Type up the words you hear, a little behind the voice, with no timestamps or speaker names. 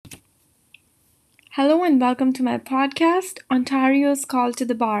Hello and welcome to my podcast, Ontario's Call to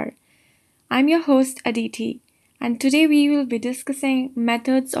the Bar. I'm your host, Aditi, and today we will be discussing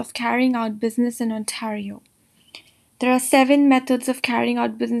methods of carrying out business in Ontario. There are 7 methods of carrying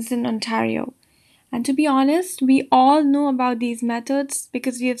out business in Ontario, and to be honest, we all know about these methods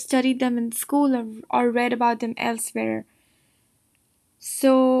because we have studied them in school or read about them elsewhere.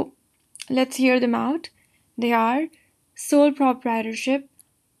 So let's hear them out. They are sole proprietorship,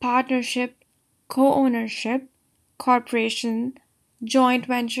 partnership, co-ownership, corporation, joint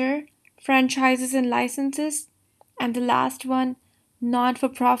venture, franchises and licenses, and the last one,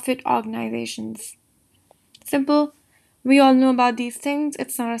 not-for-profit organizations. Simple. We all know about these things.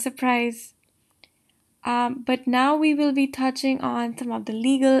 It's not a surprise. But now we will be touching on some of the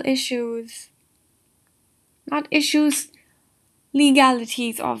legal issues, not issues,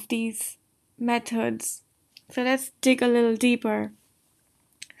 legalities of these methods. So let's dig a little deeper.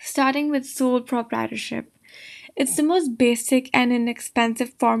 Starting with sole proprietorship. It's the most basic and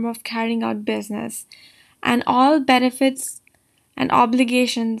inexpensive form of carrying out business, and all benefits and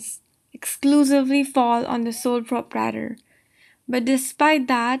obligations exclusively fall on the sole proprietor. But despite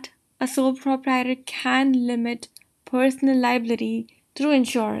that, a sole proprietor can limit personal liability through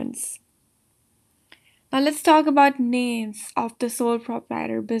insurance. Now let's talk about names of the sole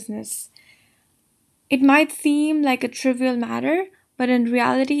proprietor business. It might seem like a trivial matter, but in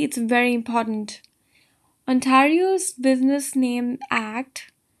reality, it's very important. Ontario's Business Name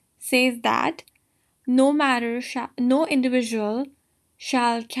Act says that no individual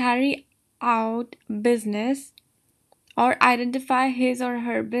shall carry out business or identify his or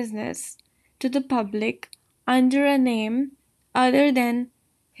her business to the public under a name other than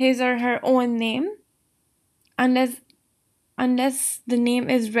his or her own name unless the name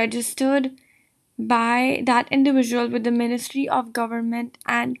is registered by that individual with the Ministry of Government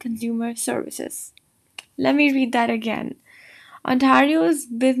and Consumer Services. Let me read that again. Ontario's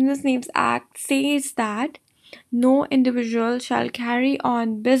Business Names Act says that no individual shall carry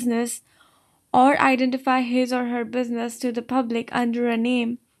on business or identify his or her business to the public under a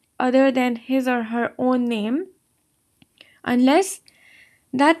name other than his or her own name unless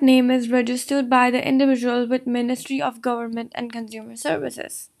that name is registered by the individual with Ministry of Government and Consumer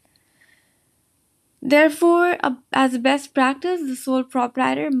Services. Therefore, as a best practice, the sole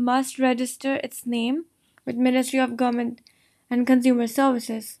proprietor must register its name with Ministry of Government and Consumer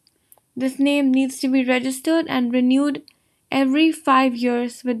Services. This name needs to be registered and renewed every 5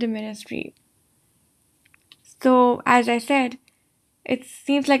 years with the ministry. So, as I said, it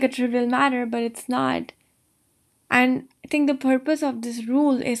seems like a trivial matter, but it's not. And I think the purpose of this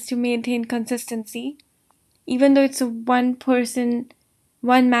rule is to maintain consistency, even though it's a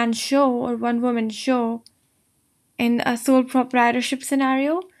one man show or one woman show in a sole proprietorship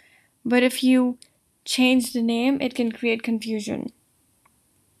scenario. But if you change the name, it can create confusion.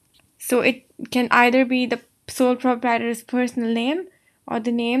 So it can either be the sole proprietor's personal name or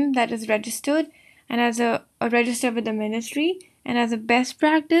the name that is registered and as a register with the ministry. And as a best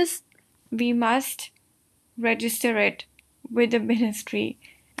practice, we must register it with the ministry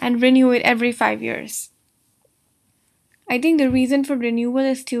and renew it every 5 years. I think the reason for renewal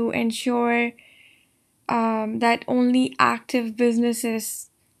is to ensure that only active businesses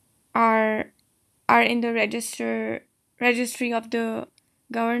are in the registry of the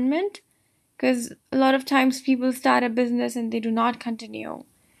government, because a lot of times people start a business and they do not continue.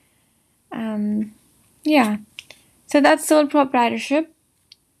 Yeah, so that's sole proprietorship.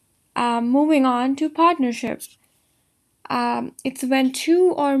 Moving on to partnership. It's when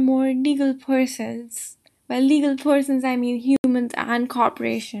two or more legal persons, by legal persons I mean humans and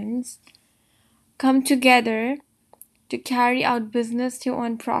corporations, come together to carry out business to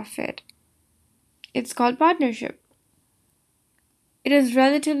earn profit. It's called partnership. It is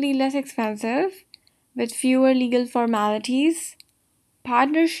relatively less expensive with fewer legal formalities.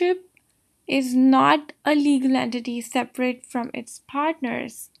 Partnership is not a legal entity separate from its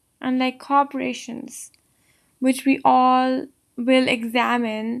partners, unlike corporations, which we all will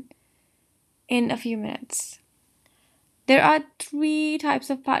examine in a few minutes. There are 3 types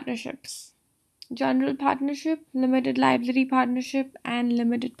of partnerships: general partnership, limited liability partnership, and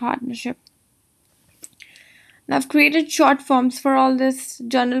limited partnership. Now, I've created short forms for all this.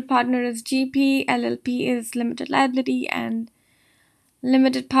 General partner is GP, LLP is limited liability, and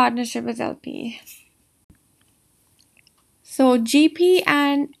limited partnership is LP. So, GP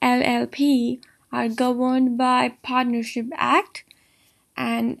and LLP are governed by Partnership Act,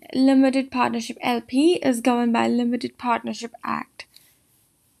 and Limited Partnership LP is governed by Limited Partnership Act.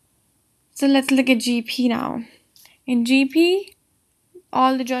 So let's look at GP now. In GP,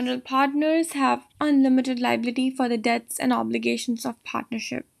 All the general partners have unlimited liability for the debts and obligations of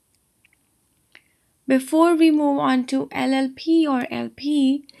partnership. Before we move on to LLP or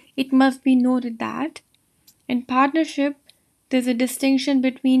LP, it must be noted that in partnership, there's a distinction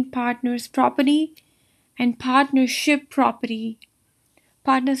between partners' property and partnership property.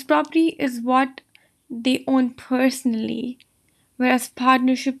 Partners' property is what they own personally, whereas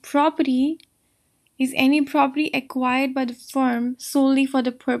partnership property is any property acquired by the firm solely for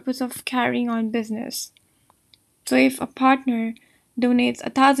the purpose of carrying on business. So if a partner donates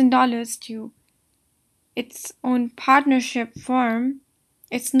 $1,000 to its own partnership firm,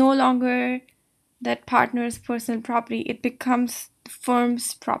 it's no longer that partner's personal property, it becomes the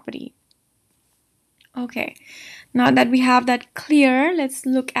firm's property. Okay, now that we have that clear, let's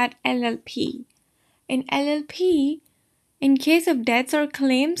look at LLP. In LLP, in case of debts or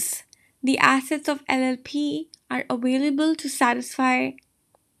claims, the assets of LLP are available to satisfy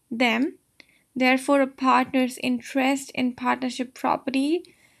them. Therefore, a partner's interest in partnership property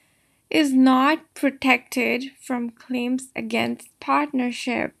is not protected from claims against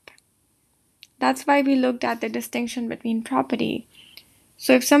partnership. That's why we looked at the distinction between property.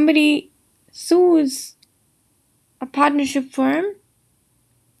 So if somebody sues a partnership firm,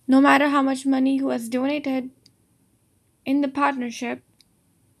 no matter how much money who has donated in the partnership,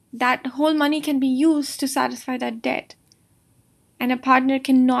 that whole money can be used to satisfy that debt. And a partner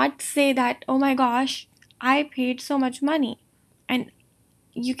cannot say that, oh my gosh, I paid so much money, and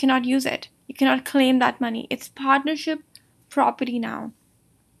you cannot use it. You cannot claim that money. It's partnership property now.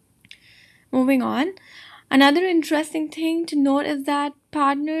 Moving on. Another interesting thing to note is that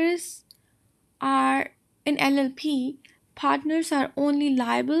partners are in LLP, partners are only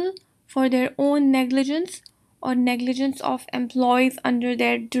liable for their own negligence or negligence of employees under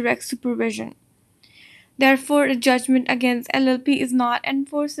their direct supervision. Therefore, a judgment against LLP is not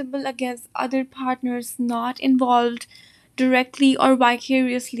enforceable against other partners not involved directly or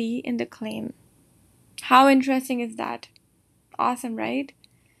vicariously in the claim. How interesting is that? Awesome, right?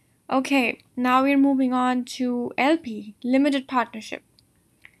 Okay, now we're moving on to LP, limited partnership.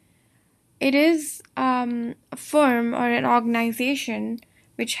 It is a firm or an organization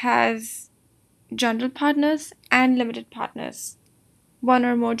which has general partners and limited partners, one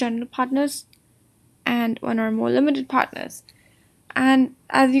or more general partners and one or more limited partners. And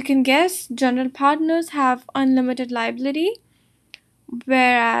as you can guess, general partners have unlimited liability,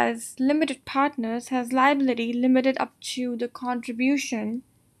 whereas limited partners has liability limited up to the contribution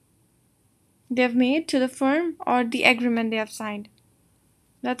they've made to the firm or the agreement they have signed.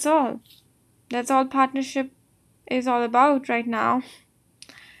 That's all. That's all partnership is all about right now.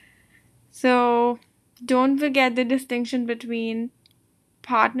 So don't forget the distinction between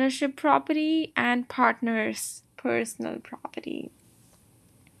partnership property and partners' personal property.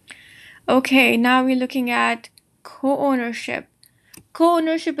 Okay, now we're looking at co-ownership.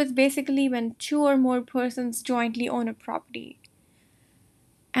 Co-ownership is basically when two or more persons jointly own a property.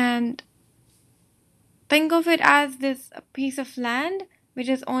 And think of it as this piece of land which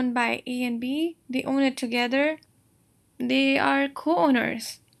is owned by A and B. They own it together. They are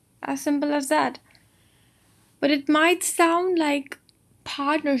co-owners. As simple as that. But it might sound like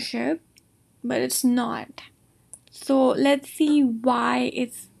partnership, but it's not. So let's see why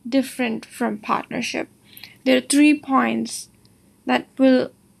it's different from partnership. There are 3 points that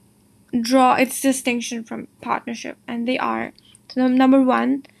will draw its distinction from partnership, and they are: so number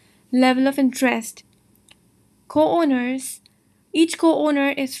 1, level of interest. Co-owners, each co-owner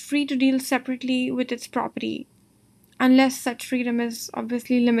is free to deal separately with its property, unless such freedom is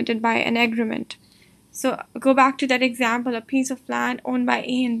obviously limited by an agreement. So go back to that example, a piece of land owned by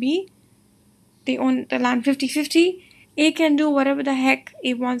A and B. They own the land 50-50. A can do whatever the heck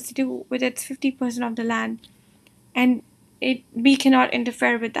A wants to do with its 50% of the land, and B cannot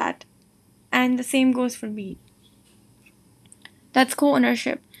interfere with that. And the same goes for B. That's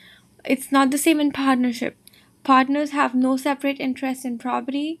co-ownership. It's not the same in partnership. Partners have no separate interest in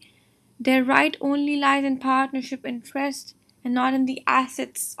property. Their right only lies in partnership interest and not in the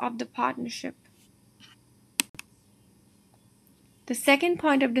assets of the partnership. The second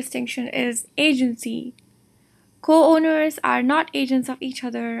point of distinction is agency. Co-owners are not agents of each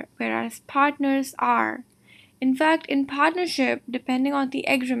other, whereas partners are. In fact, in partnership, depending on the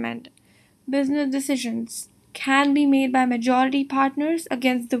agreement, business decisions can be made by majority partners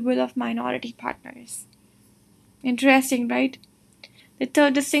against the will of minority partners. Interesting, right? The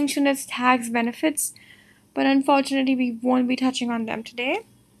third distinction is tax benefits, but unfortunately we won't be touching on them today.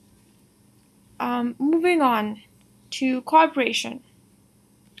 Moving on to corporation.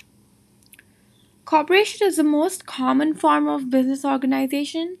 Corporation is the most common form of business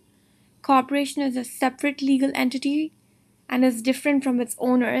organization. Corporation is a separate legal entity and is different from its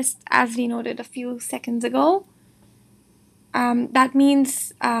owners, as we noted a few seconds ago. That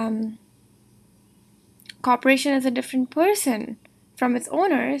means corporation is a different person from its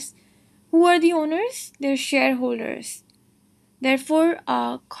owners. Who are the owners? They're shareholders. Therefore,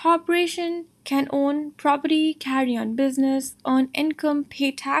 a corporation can own property, carry on business, earn income,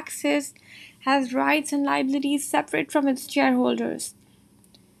 pay taxes, has rights and liabilities separate from its shareholders.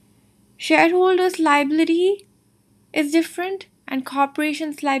 Shareholders' liability is different and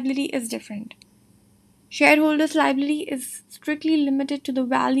corporations' liability is different. Shareholders' liability is strictly limited to the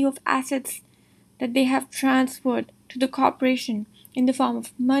value of assets that they have transferred to the corporation in the form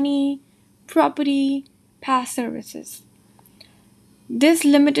of money, property, past services. This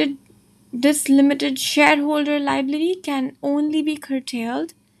limited shareholder liability can only be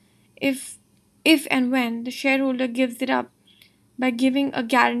curtailed if and when the shareholder gives it up by giving a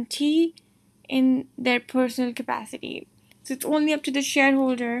guarantee in their personal capacity. So it's only up to the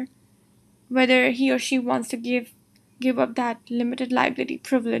shareholder whether he or she wants to give up that limited liability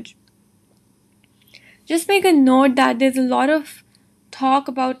privilege. Just make a note that there's a lot of talk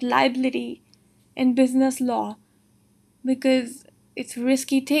about liability in business law because it's a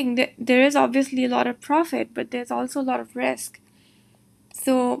risky thing. There is obviously a lot of profit, but there's also a lot of risk.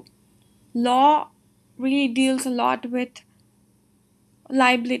 So law really deals a lot with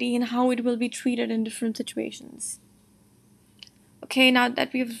liability and how it will be treated in different situations. Okay, now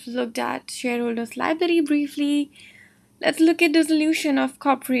that we've looked at shareholders' liability briefly, let's look at dissolution of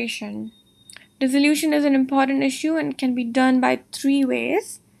corporation. Dissolution is an important issue and can be done by three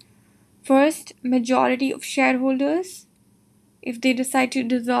ways. First, majority of shareholders. If they decide to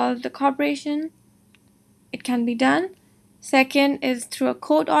dissolve the corporation, it can be done. Second is through a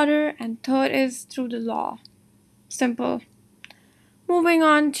court order, and third is through the law. Simple. Moving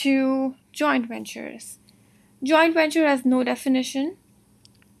on to joint ventures. Joint venture has no definition,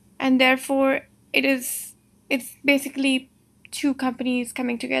 and therefore it's basically two companies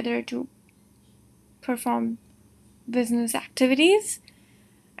coming together to perform business activities,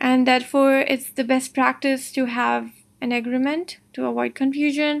 and therefore it's the best practice to have an agreement to avoid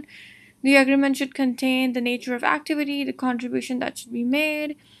confusion. The agreement should contain the nature of activity, the contribution that should be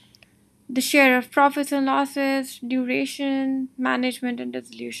made, the share of profits and losses, duration, management, and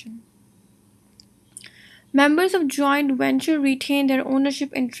dissolution. Members of joint venture retain their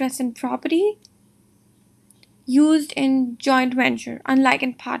ownership interest in property used in joint venture, unlike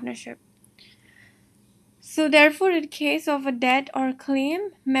in partnership. So therefore, in case of a debt or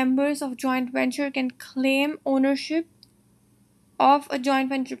claim, members of joint venture can claim ownership of a joint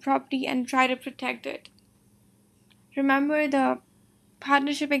venture property and try to protect it. Remember the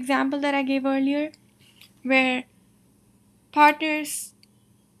partnership example that I gave earlier, where partners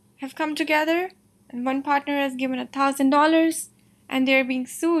have come together and one partner has given $1,000 and they're being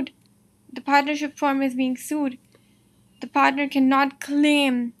sued. The partnership firm is being sued. The partner cannot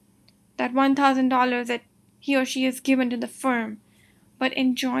claim that $1,000 that he or she has given to the firm. But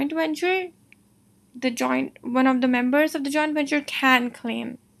in joint venture, one of the members of the joint venture can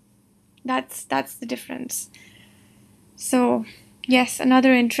claim. That's the difference. So, yes,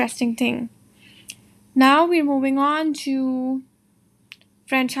 another interesting thing. Now we're moving on to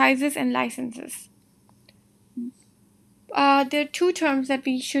franchises and licenses. There are two terms that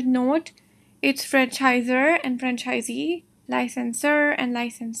we should note. It's franchisor and franchisee, licensor and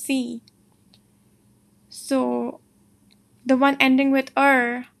licensee. So the one ending with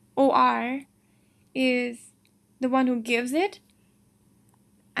or is the one who gives it,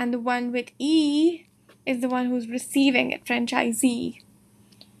 and the one with e is the one who's receiving it, franchisee.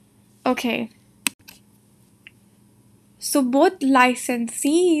 Okay. So both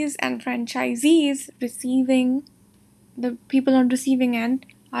licensees and franchisees receiving, the people on receiving end,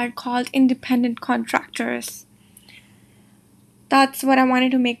 are called independent contractors. That's what I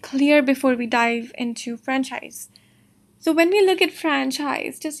wanted to make clear before we dive into franchise. So when we look at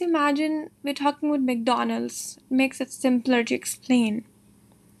franchise, just imagine we're talking with McDonald's. It makes it simpler to explain.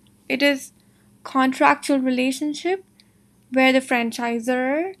 It is contractual relationship where the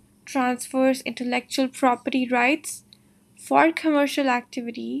franchisor transfers intellectual property rights for commercial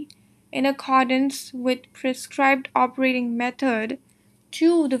activity in accordance with prescribed operating method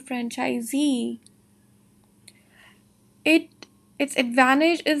to the franchisee. Its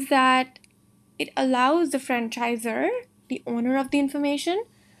advantage is that it allows the franchisor, the owner of the information,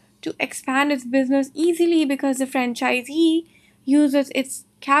 to expand its business easily because the franchisee uses its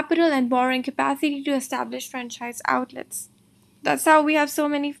capital and borrowing capacity to establish franchise outlets. That's how we have so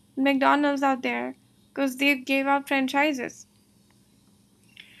many McDonald's out there. because they gave out franchises.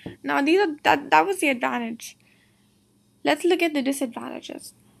 Now, that was the advantage. Let's look at the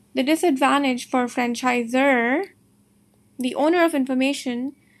disadvantages. The disadvantage for franchisor, the owner of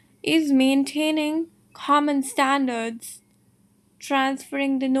information, is maintaining common standards.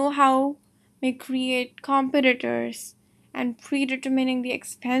 Transferring the know-how may create competitors, and predetermining the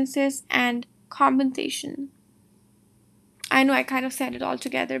expenses and compensation. I know I kind of said it all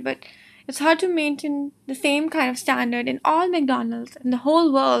together, but it's hard to maintain the same kind of standard in all McDonald's in the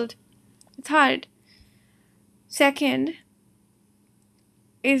whole world. It's hard. Second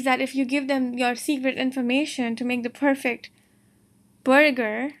is that if you give them your secret information to make the perfect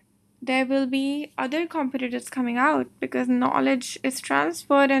burger, there will be other competitors coming out because knowledge is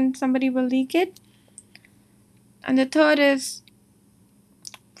transferred and somebody will leak it. And the third is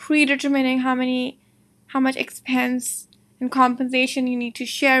predetermining how much expense and compensation you need to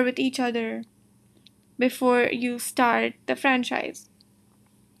share with each other before you start the franchise.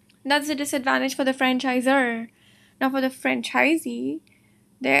 That's the disadvantage for the franchisor. Now for the franchisee,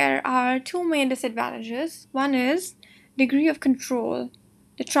 there are two main disadvantages. One is degree of control.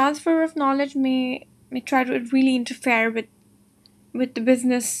 The transfer of knowledge may try to really interfere with the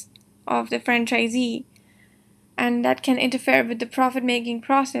business of the franchisee, and that can interfere with the profit-making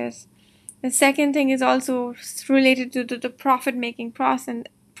process. The second thing is also related to the profit-making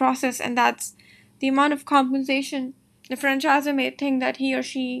process, and that's the amount of compensation. The franchisor may think that he or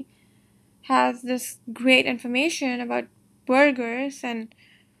she has this great information about burgers and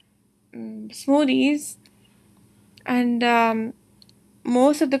smoothies, and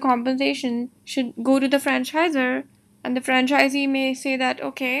most of the compensation should go to the franchisor, and the franchisee may say that,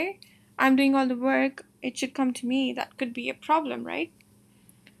 okay, I'm doing all the work, it should come to me. That could be a problem, right?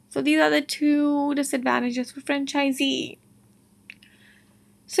 So these are the two disadvantages for franchisee.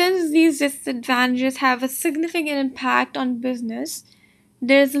 Since these disadvantages have a significant impact on business,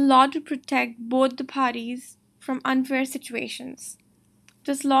 there is a law to protect both the parties from unfair situations.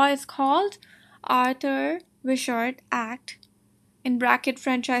 This law is called Arthur Wishart Act in bracket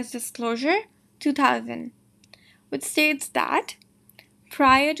Franchise Disclosure 2000, which states that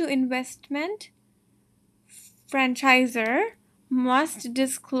prior to investment, franchisor must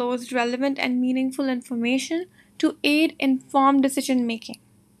disclose relevant and meaningful information to aid informed decision making.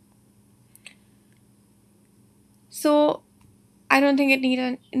 So I don't think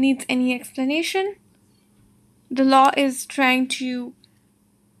it needs any explanation. The law is trying to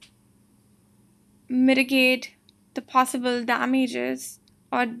mitigate the possible damages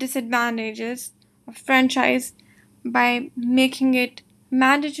or disadvantages of franchise by making it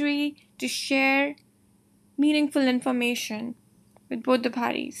mandatory to share meaningful information with both the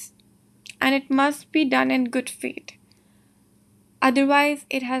parties. And it must be done in good faith. Otherwise,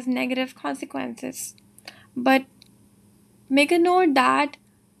 it has negative consequences. But make a note that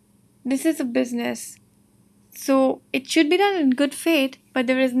this is a business. So it should be done in good faith, but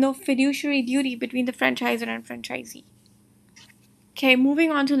there is no fiduciary duty between the franchisor and franchisee. Okay,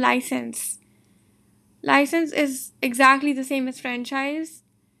 moving on to license. License is exactly the same as franchise.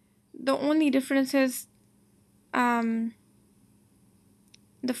 The only difference is the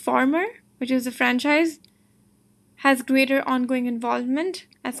former, which is the franchise, has greater ongoing involvement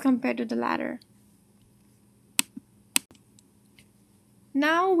as compared to the latter.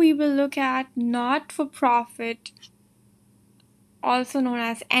 Now we will look at not-for-profit, also known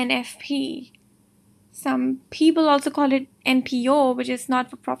as NFP. Some people also call it NPO, which is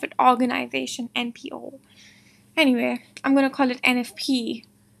not-for-profit organization, NPO. Anyway, I'm going to call it NFP.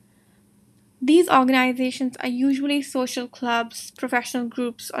 These organizations are usually social clubs, professional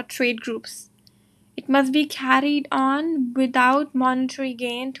groups, or trade groups. It must be carried on without monetary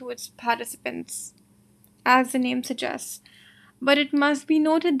gain to its participants, as the name suggests. But it must be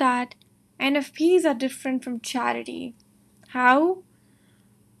noted that NFPs are different from charity. How?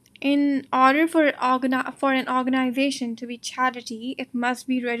 In order for an organization to be charity, it must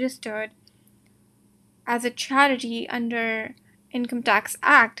be registered as a charity under Income Tax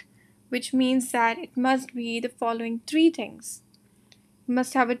Act, which means that it must be the following three things. It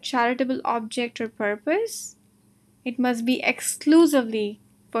must have a charitable object or purpose. It must be exclusively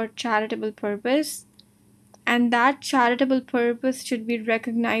for charitable purpose. And that charitable purpose should be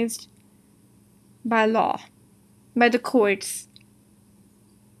recognized by law, by the courts.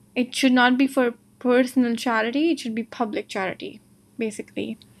 It should not be for personal charity, it should be public charity,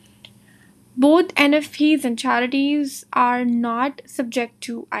 basically. Both NFPs and charities are not subject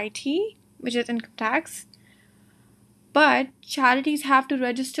to IT, which is income tax, but charities have to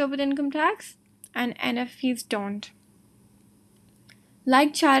register with income tax and NFPs don't.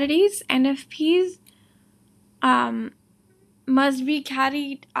 Like charities, NFPs um, must be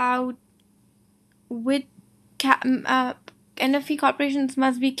carried out with NFE corporations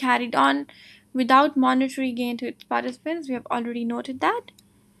must be carried on without monetary gain to its participants. We have already noted that.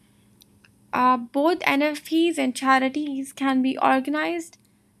 Both NFTs and charities can be organized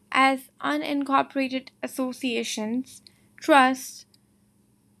as unincorporated associations, trusts,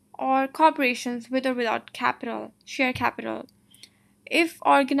 or corporations with or without capital, share capital. If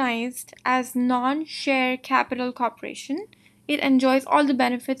organized as non-share capital corporation, it enjoys all the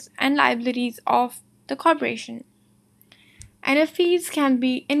benefits and liabilities of the corporation. NFTs can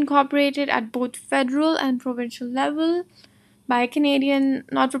be incorporated at both federal and provincial level by Canadian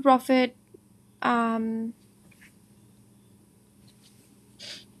not-for-profit um,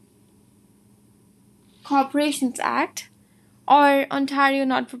 Corporations Act or Ontario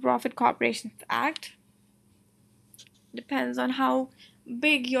Not-for-Profit Corporations Act. Depends on how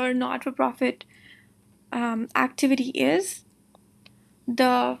big your not-for-profit activity is.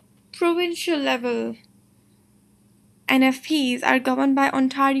 The provincial level NFPs are governed by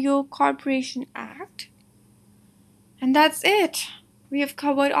Ontario Corporation Act. And that's it. We have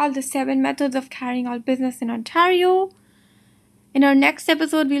covered all the 7 methods of carrying out business in Ontario. In our next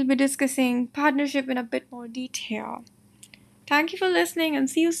episode, we'll be discussing partnership in a bit more detail. Thank you for listening and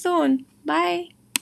see you soon. Bye.